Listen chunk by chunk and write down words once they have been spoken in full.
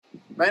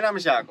Mijn naam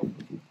is Jacob.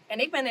 En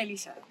ik ben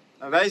Elisa.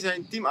 En wij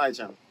zijn Team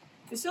iJam.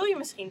 Dus zul je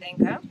misschien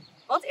denken,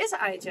 wat is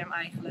iJam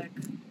eigenlijk?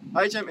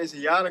 iJam is een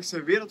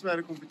jaarlijkse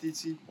wereldwijde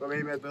competitie waarmee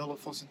we met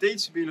behulp van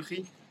synthetische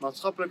biologie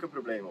maatschappelijke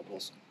problemen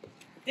oplossen.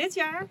 Dit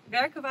jaar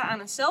werken we aan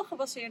een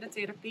celgebaseerde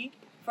therapie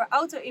voor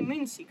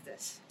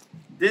auto-immuunziektes.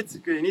 Dit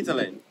kun je niet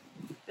alleen.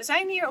 We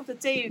zijn hier op de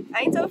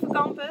TU-Eindhoven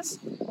campus,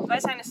 want wij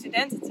zijn een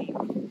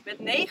studententeam met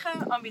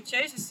 9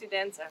 ambitieuze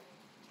studenten.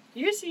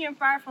 Hier zie je een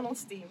paar van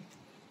ons team.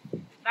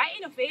 Wij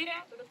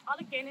innoveren doordat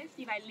alle kennis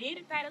die wij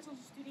leren tijdens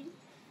onze studie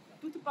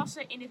toe te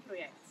passen in dit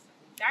project.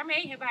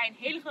 Daarmee hebben wij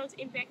een hele grote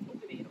impact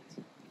op de wereld.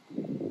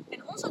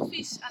 En ons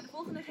advies aan de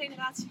volgende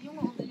generatie jonge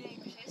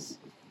ondernemers is: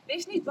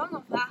 wees niet bang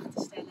om vragen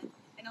te stellen.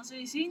 En dan zul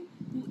je zien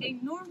hoe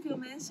enorm veel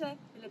mensen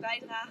willen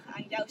bijdragen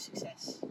aan jouw succes.